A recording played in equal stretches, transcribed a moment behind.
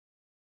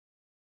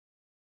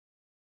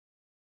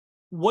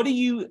what do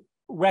you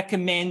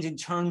recommend in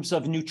terms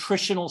of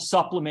nutritional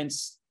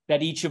supplements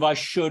that each of us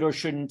should or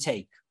shouldn't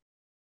take?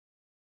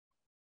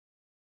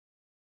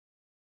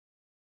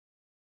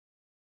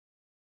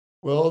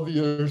 Well,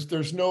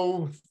 there's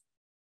no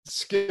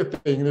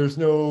skipping, there's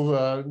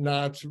no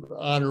not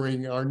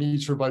honoring our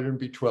needs for vitamin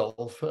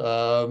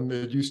B12.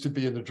 It used to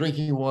be in the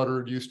drinking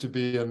water. It used to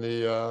be in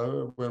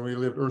the when we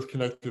lived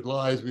earth-connected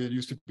lives. It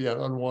used to be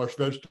on unwashed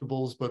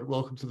vegetables. But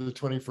welcome to the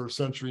 21st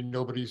century.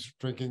 Nobody's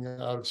drinking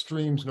out of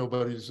streams.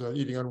 Nobody's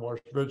eating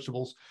unwashed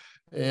vegetables.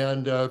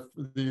 And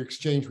the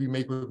exchange we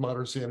make with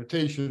modern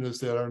sanitation is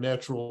that our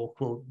natural,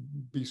 quote,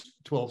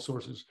 B12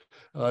 sources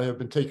have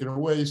been taken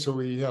away. So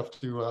we have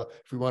to,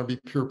 if we want to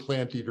be pure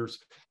plant eaters,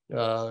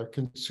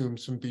 consume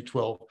some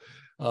B12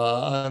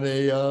 on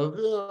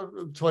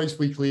a twice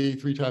weekly,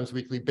 3 times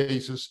weekly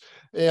basis.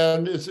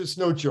 And it's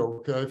no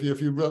joke.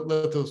 If you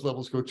let those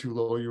levels go too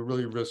low, you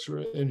really risk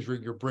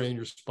injuring your brain,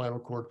 your spinal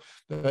cord,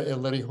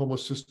 and letting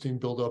homocysteine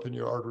build up in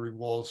your artery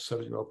walls,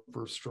 setting you up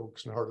for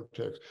strokes and heart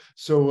attacks.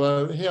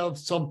 So have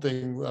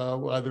something,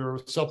 either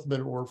a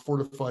supplement or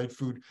fortified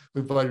food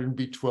with vitamin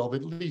B12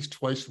 at least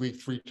twice a week,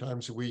 3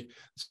 times a week,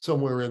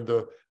 somewhere in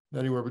the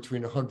anywhere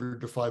between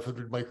 100 to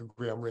 500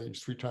 microgram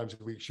range. 3 times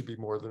a week should be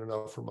more than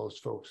enough for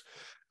most folks.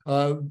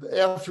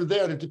 After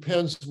that, it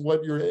depends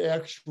what your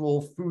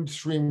actual food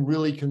stream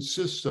really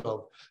consists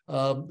of.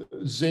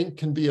 Zinc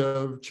can be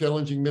a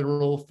challenging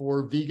mineral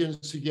for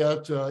vegans to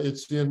get.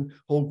 It's in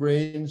whole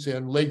grains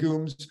and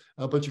legumes,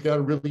 but you got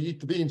to really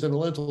eat the beans and the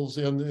lentils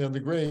and the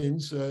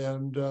grains.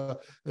 And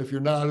if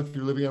you're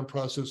living on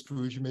processed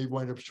foods, you may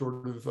wind up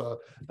short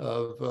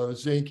of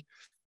zinc.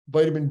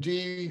 Vitamin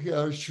D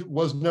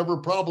was never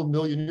a problem a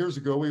million years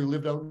ago. We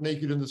lived out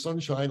naked in the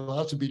sunshine,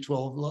 lots of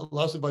B12,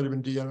 lots of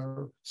vitamin D on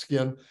our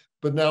skin.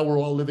 But now we're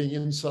all living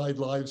inside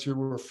lives here.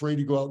 We're afraid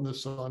to go out in the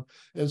sun.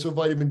 And so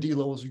vitamin D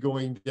levels are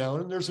going down.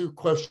 And there's a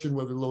question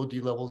whether low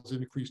D levels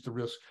increase the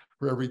risk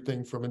for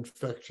everything from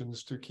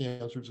infections to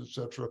cancers, et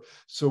cetera.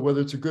 So whether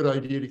it's a good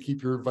idea to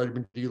keep your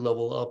vitamin D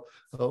level up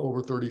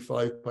over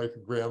 35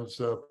 micrograms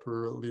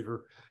per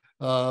liter.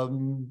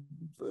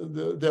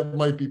 That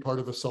might be part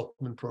of a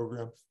supplement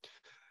program.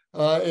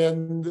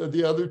 And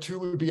the other 2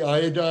 would be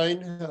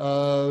iodine.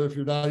 If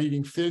you're not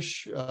eating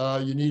fish,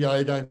 you need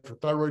iodine for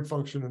thyroid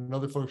function and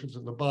other functions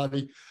in the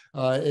body.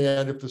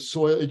 And if the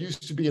soil, it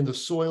used to be in the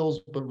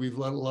soils, but we've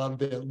let a lot of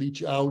that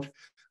leach out.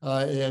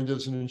 And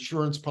as an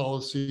insurance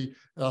policy,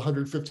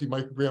 150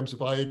 micrograms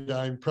of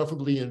iodine,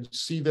 preferably in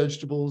sea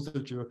vegetables,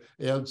 that you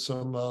add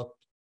some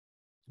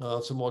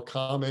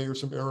wakame or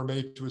some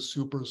aramate to a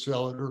soup or a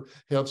salad, or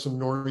have some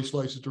nori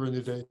slices during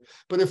the day.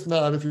 But if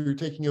not, if you're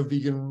taking a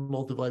vegan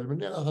multivitamin,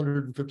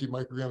 150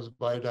 micrograms of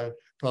iodine,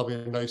 probably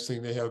a nice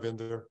thing to have in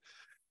there.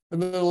 And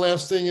then the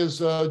last thing is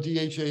DHA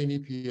and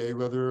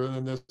EPA,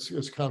 and this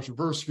is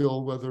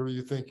controversial, whether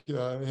you think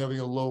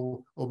having a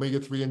low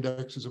omega-3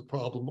 index is a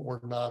problem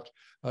or not.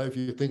 If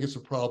you think it's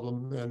a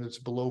problem and it's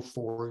below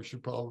 4, you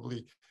should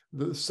probably,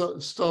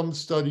 some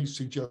studies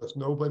suggest,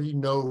 nobody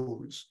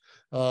knows,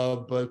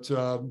 but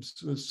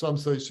some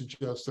studies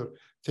suggest that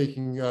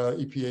taking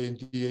EPA and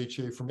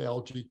DHA from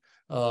algae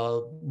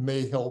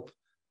may help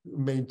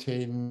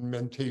maintain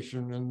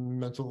mentation and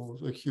mental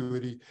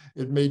acuity.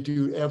 It may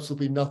do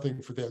absolutely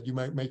nothing for that. You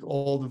might make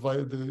all the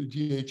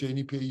DHA and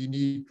EPA you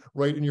need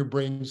right in your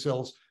brain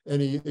cells.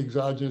 Any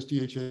exogenous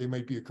DHA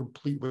might be a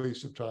complete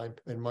waste of time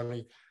and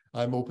money.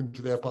 I'm open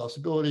to that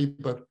possibility,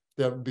 but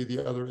that would be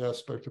the other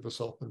aspect of a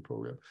supplement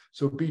program.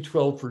 So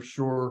B12 for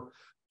sure,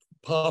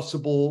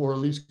 possible, or at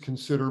least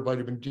consider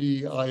vitamin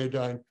D,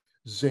 iodine,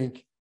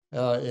 zinc,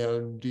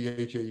 and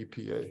DHA,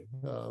 EPA.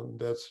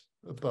 That's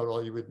about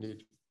all you would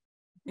need.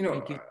 You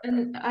know,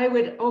 and I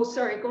would, oh,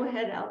 sorry, go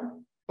ahead,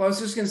 Alan. Well, I was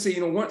just going to say,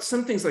 you know,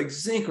 some things like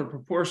zinc are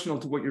proportional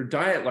to what your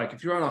diet like.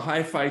 If you're on a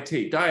high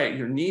phytate diet,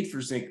 your need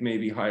for zinc may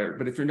be higher.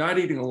 But if you're not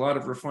eating a lot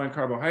of refined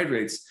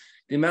carbohydrates,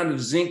 the amount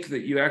of zinc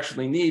that you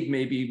actually need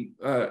may be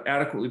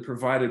adequately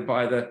provided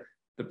by the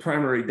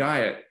primary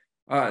diet.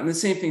 And the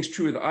same thing's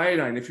true with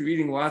iodine. If you're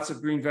eating lots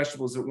of green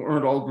vegetables that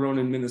weren't all grown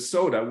in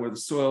Minnesota, where the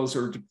soils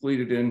are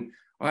depleted in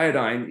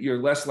iodine,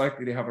 you're less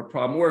likely to have a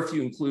problem. Or if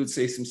you include,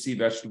 say, some sea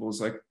vegetables,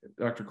 like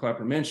Dr.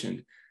 Klaper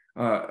mentioned,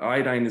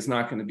 iodine is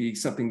not going to be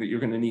something that you're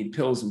going to need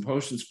pills and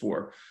potions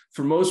for.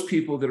 For most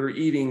people that are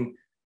eating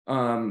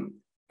a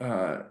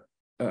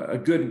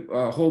good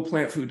whole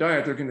plant food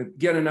diet, they're going to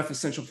get enough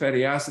essential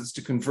fatty acids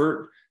to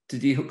convert to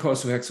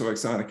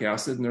docosahexohexanic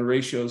acid, and their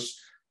ratios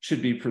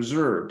should be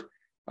preserved.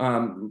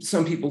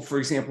 Some people, for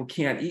example,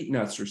 can't eat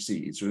nuts or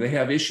seeds, or they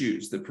have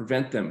issues that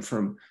prevent them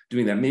from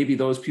doing that. Maybe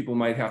those people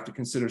might have to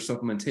consider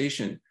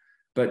supplementation.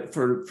 But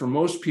for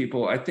most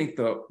people, I think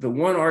the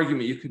one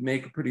argument you could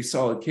make a pretty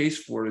solid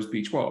case for is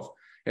B12.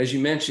 As you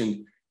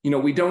mentioned, you know,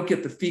 we don't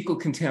get the fecal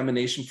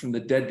contamination from the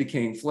dead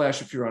decaying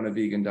flesh if you're on a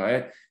vegan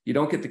diet. You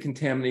don't get the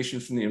contamination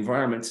from the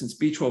environment, since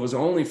B12 is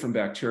only from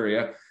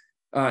bacteria.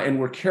 And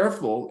we're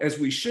careful, as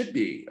we should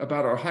be,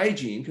 about our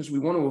hygiene, because we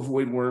want to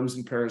avoid worms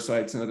and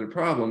parasites and other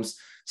problems.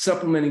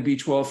 Supplementing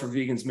B12 for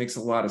vegans makes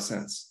a lot of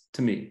sense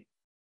to me.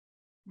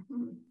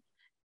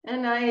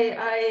 And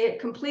I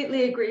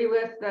completely agree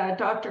with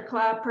Dr.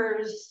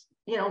 Klaper's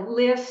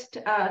list.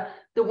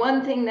 The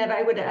one thing that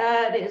I would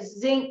add is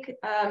zinc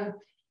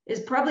is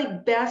probably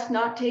best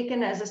not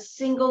taken as a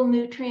single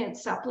nutrient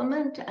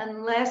supplement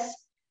unless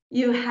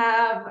you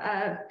have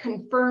a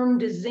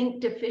confirmed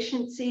zinc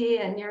deficiency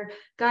and you're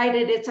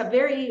guided. It's a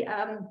very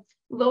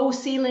low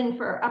ceiling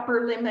for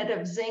upper limit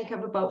of zinc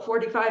of about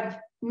 45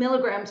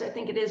 milligrams, I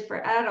think it is,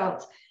 for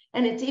adults.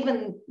 And it's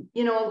even,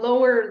 a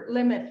lower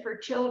limit for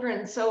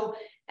children. So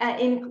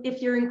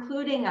if you're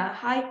including a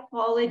high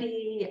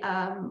quality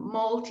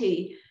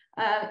multi,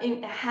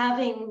 in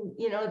having,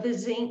 the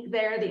zinc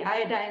there, the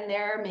iodine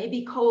there,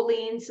 maybe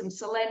choline, some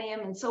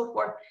selenium and so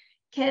forth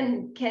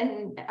can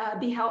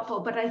be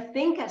helpful. But I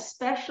think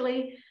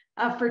especially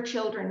for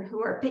children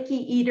who are picky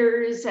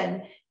eaters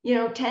and,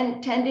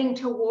 tending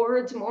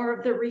towards more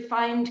of the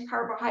refined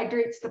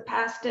carbohydrates, the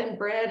pasta and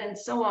bread and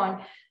so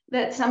on,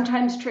 that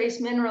sometimes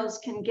trace minerals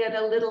can get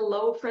a little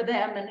low for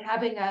them, and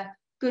having a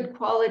good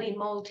quality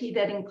multi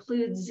that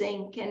includes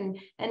zinc and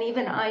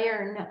even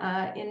iron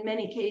in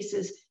many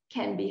cases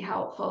can be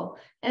helpful.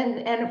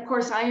 And of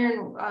course,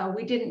 iron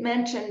we didn't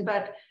mention,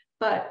 but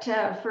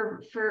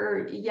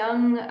for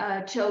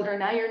young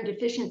children, iron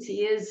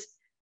deficiency is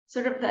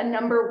sort of the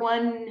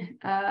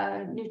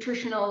 #1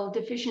 nutritional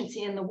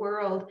deficiency in the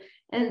world.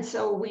 And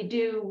so we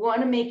do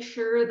want to make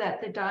sure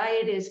that the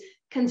diet is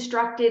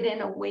constructed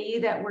in a way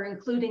that we're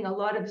including a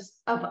lot of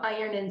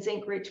iron and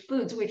zinc rich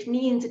foods, which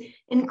means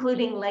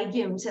including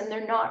legumes, and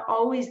they're not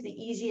always the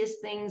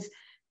easiest things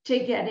to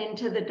get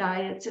into the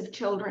diets of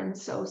children.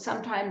 So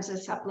sometimes a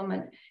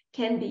supplement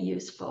can be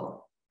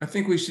useful. I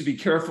think we should be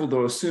careful,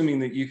 though, assuming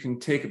that you can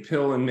take a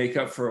pill and make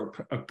up for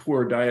a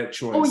poor diet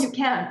choice. Oh, you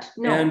can't.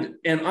 No.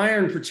 And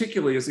iron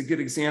particularly is a good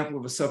example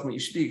of a supplement. You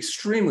should be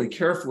extremely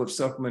careful of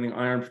supplementing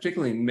iron,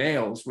 particularly in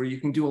males, where you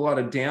can do a lot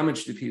of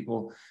damage to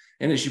people.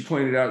 And as you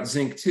pointed out,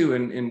 zinc too,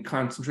 in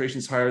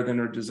concentrations higher than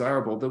are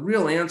desirable. The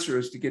real answer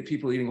is to get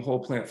people eating whole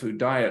plant food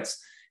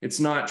diets. It's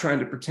not trying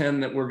to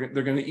pretend that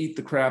they're going to eat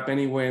the crap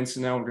anyway, and so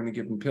now we're going to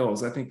give them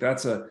pills. I think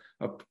that's a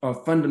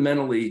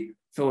fundamentally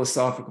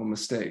philosophical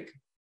mistake.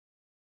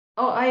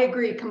 Oh, I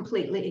agree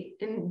completely.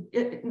 And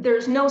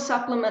there's no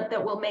supplement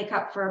that will make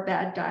up for a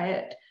bad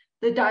diet.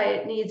 The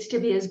diet needs to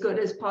be as good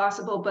as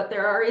possible, but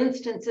there are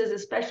instances,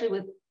 especially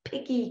with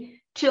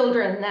picky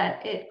children,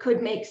 that it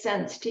could make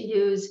sense to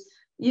use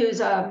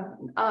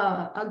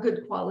a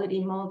good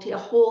quality multi, a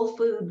whole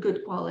food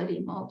good quality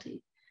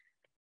multi.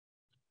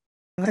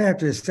 I have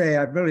to say,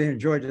 I've really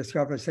enjoyed this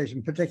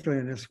conversation,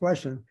 particularly in this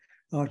question,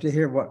 to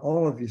hear what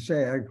all of you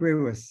say. I agree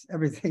with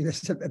everything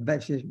that's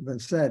been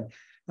said.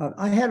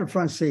 I had a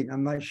front seat, I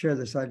might share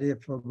this idea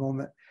for a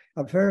moment,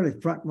 a fairly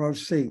front row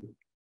seat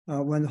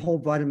when the whole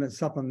vitamin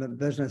supplement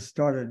business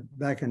started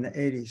back in the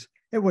 80s.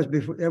 It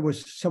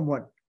was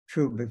somewhat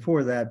true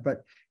before that,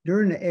 but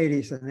during the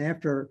 80s and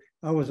after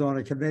I was on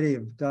a committee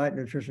of diet,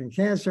 nutrition,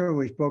 cancer,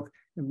 we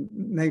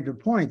made the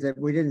point that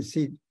we didn't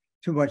see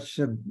too much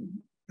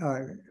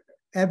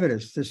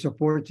evidence to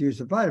support the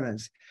use of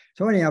vitamins.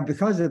 So anyhow,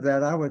 because of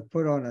that, I was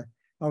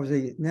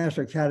the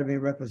National Academy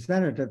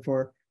representative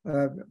for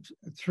a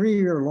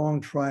 3-year-long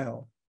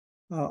trial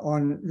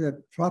on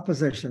the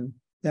proposition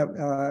that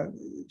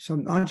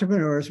some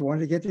entrepreneurs wanted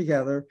to get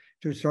together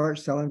to start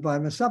selling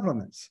vitamin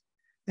supplements.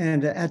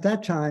 And at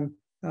that time,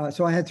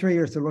 so I had 3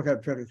 years to look at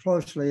it fairly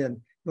closely and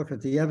look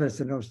at the evidence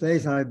in those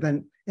days, and I've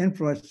been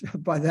influenced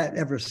by that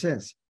ever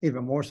since,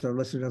 even more so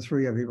listening to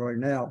 3 of you right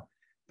now.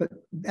 But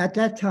at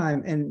that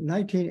time, in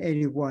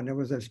 1981, there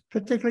was a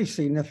particularly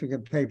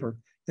significant paper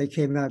that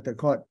came out that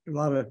caught a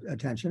lot of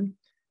attention.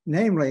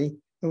 Namely,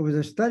 there was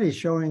a study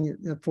showing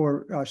that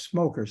for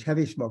smokers,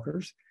 heavy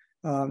smokers,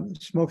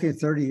 smoking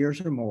 30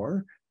 years or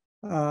more,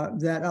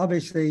 that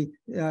obviously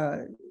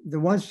the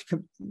ones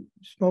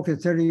smoking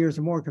 30 years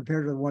or more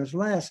compared to the ones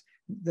less,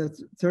 the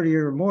 30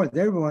 years or more,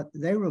 they were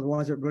the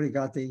ones that really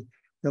got the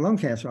lung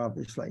cancer,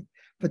 obviously.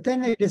 But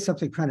then they did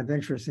something kind of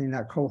interesting in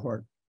that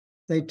cohort.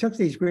 They took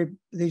these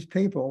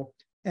people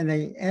and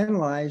they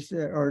analyzed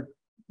or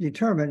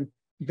determined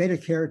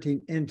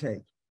beta-carotene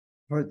intake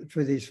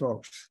for these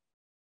folks.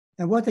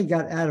 And what they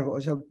got out of it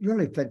was a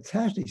really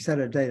fantastic set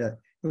of data.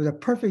 It was a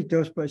perfect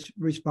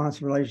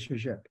dose-response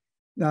relationship.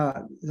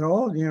 They're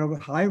all,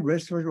 high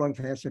risk for lung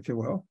cancer, if you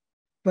will.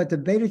 But the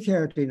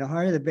beta-carotene, the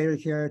higher the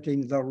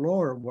beta-carotene, the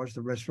lower was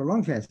the risk for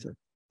lung cancer.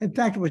 In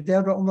fact, it was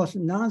down to almost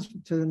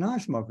to the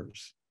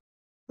non-smokers.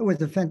 It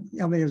was it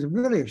was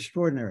really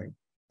extraordinary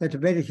that the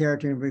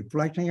beta-carotene,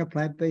 reflecting a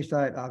plant-based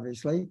diet,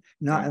 obviously,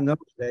 not in those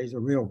days a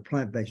real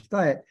plant-based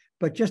diet,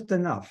 but just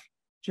enough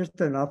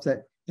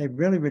that they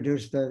really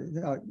reduced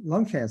the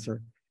lung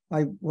cancer.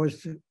 I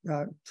was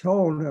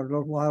told a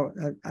little while,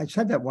 I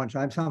said that one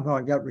time, somehow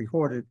I got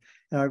recorded,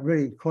 and I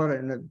really caught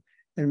it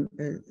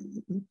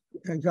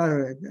and got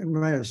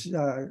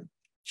a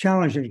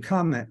challenging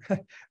comment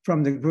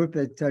from the group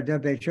at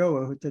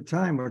WHO at the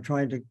time were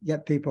trying to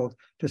get people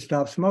to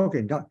stop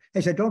smoking.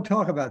 They said, don't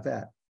talk about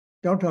that.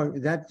 Don't talk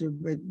that,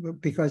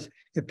 because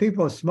if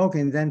people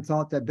smoking then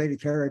thought that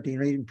beta-carotene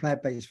or eating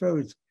plant-based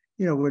foods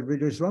would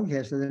reduce lung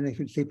cancer, then they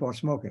could keep on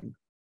smoking.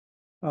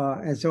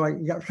 And so I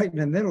got right in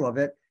the middle of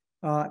it.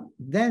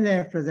 Then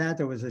after that,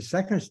 there was a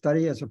second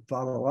study as a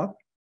follow-up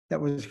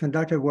that was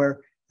conducted where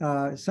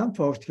some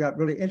folks got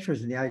really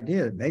interested in the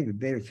idea that maybe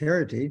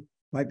beta-carotene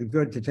might be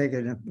good to take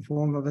it in the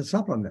form of a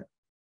supplement.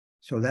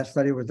 So that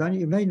study was done.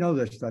 You may know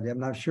this study, I'm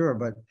not sure,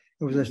 but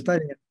it was a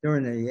study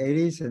during the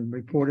 80s and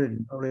reported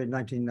in early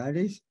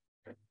 1990s.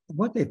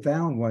 What they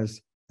found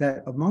was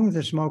that among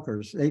the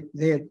smokers,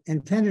 they had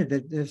intended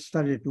that this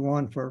study to go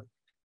on for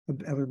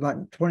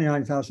about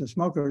 29,000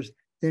 smokers.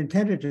 They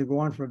intended to go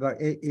on for about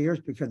 8 years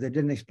because they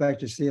didn't expect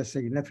to see a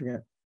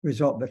significant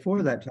result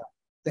before that time.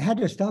 They had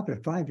to stop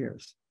at 5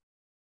 years.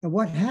 And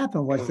what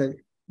happened was that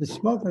the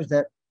smokers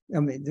that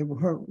they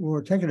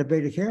were taking a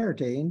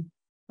beta-carotene,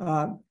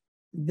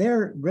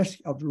 their risk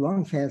of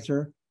lung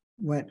cancer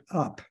went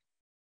up.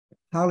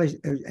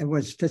 It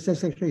was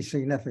statistically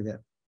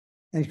significant.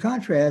 In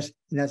contrast,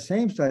 in that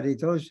same study,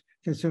 those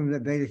consuming the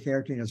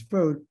beta-carotene as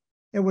food,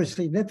 it was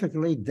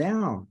significantly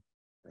down.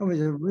 It was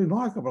a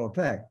remarkable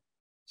effect.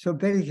 So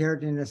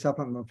beta-carotene in the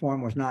supplement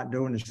form was not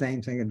doing the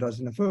same thing it does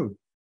in the food.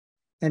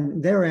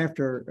 And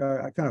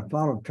thereafter, I kind of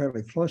followed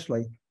fairly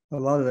closely a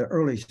lot of the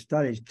early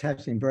studies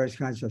testing various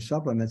kinds of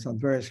supplements on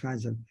various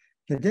kinds of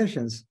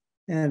conditions.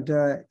 And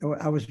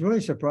I was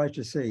really surprised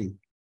to see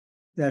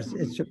that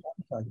it's a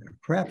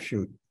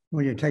crapshoot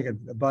when you take a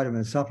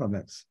vitamin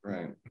supplements.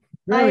 Right.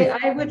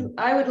 I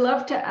would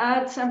love to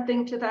add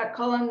something to that,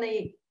 Colin.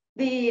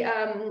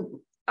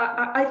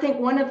 I think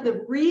one of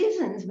the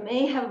reasons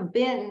may have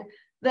been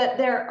that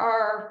there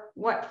are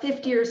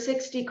 50 or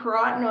 60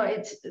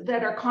 carotenoids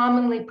that are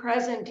commonly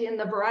present in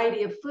the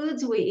variety of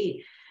foods we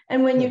eat.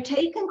 And when you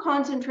take and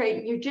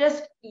concentrate, you're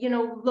just,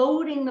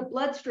 loading the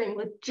bloodstream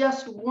with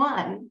just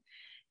one,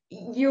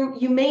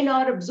 you may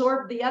not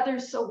absorb the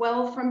others so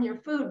well from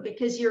your food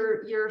because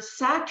you're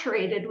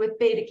saturated with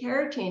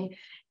beta-carotene.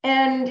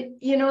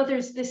 And,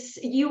 there's this,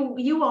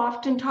 you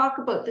often talk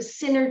about the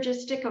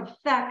synergistic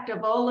effect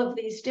of all of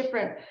these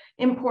different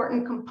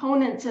important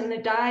components in the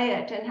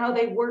diet and how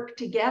they work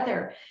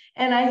together.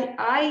 And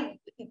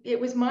it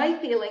was my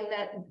feeling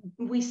that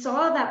we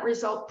saw that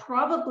result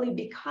probably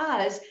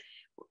because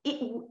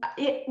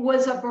it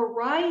was a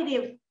variety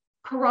of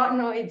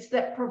carotenoids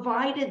that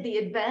provided the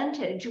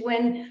advantage.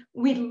 When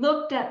we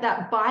looked at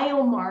that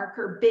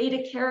biomarker,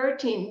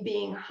 beta-carotene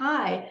being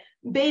high,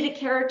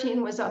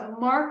 beta-carotene was a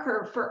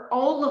marker for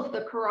all of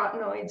the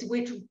carotenoids,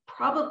 which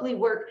probably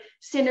work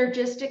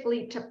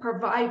synergistically to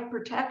provide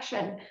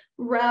protection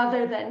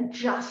rather than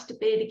just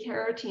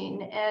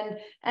beta-carotene.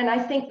 And I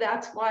think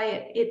that's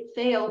why it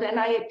failed. And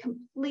I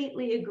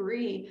completely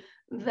agree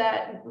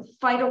that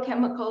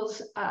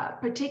phytochemicals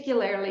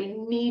particularly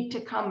need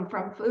to come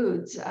from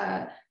foods.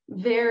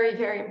 Very,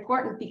 very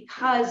important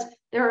because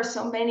there are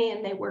so many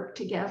and they work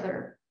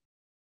together.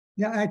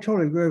 Yeah, I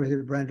totally agree with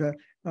you, Brenda.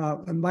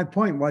 My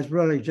point was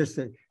really just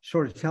to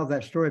sort of tell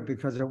that story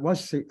because it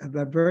was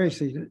a very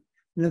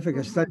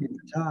significant study at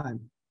the time.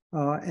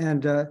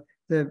 And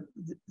the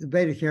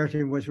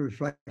beta-carotene was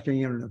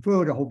reflecting in the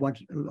food, a whole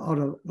bunch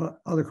of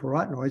other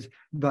carotenoids,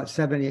 about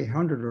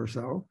 7,800 or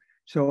so.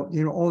 So,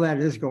 all that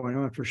is going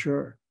on for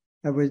sure.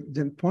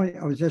 The point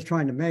I was just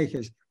trying to make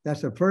is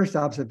that's the first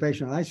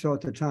observation I saw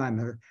at the time,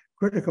 a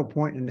critical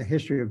point in the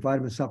history of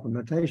vitamin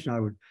supplementation, I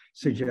would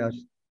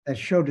suggest, that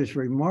showed this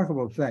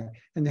remarkable effect.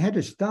 And they had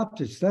to stop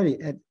the study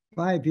at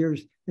 5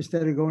 years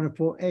instead of going a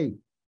full 8.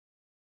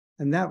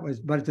 And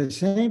but at the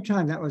same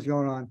time that was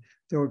going on,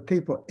 there were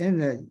people in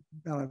the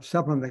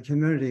supplement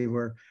community who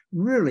were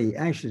really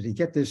anxious to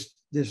get this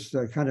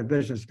kind of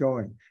business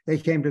going. They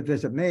came to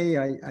visit me.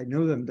 I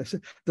knew them,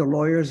 the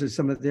lawyers and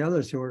some of the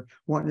others who were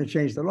wanting to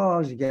change the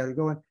laws to get it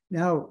going.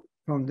 Now,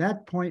 from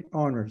that point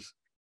onwards,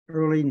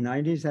 early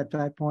 90s at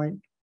that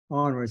point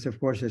onwards, of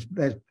course, it's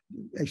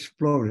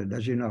exploded,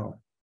 as you know.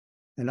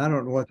 And I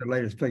don't know what the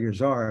latest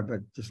figures are,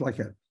 but it's like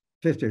a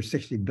 $50 or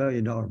 $60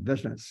 billion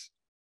business.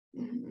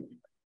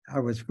 I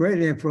was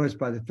greatly influenced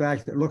by the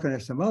fact that looking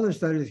at some other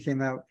studies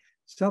came out,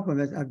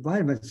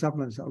 vitamin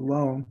supplements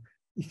alone,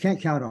 you can't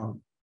count on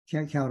them.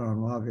 Can't count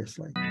on them,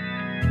 obviously.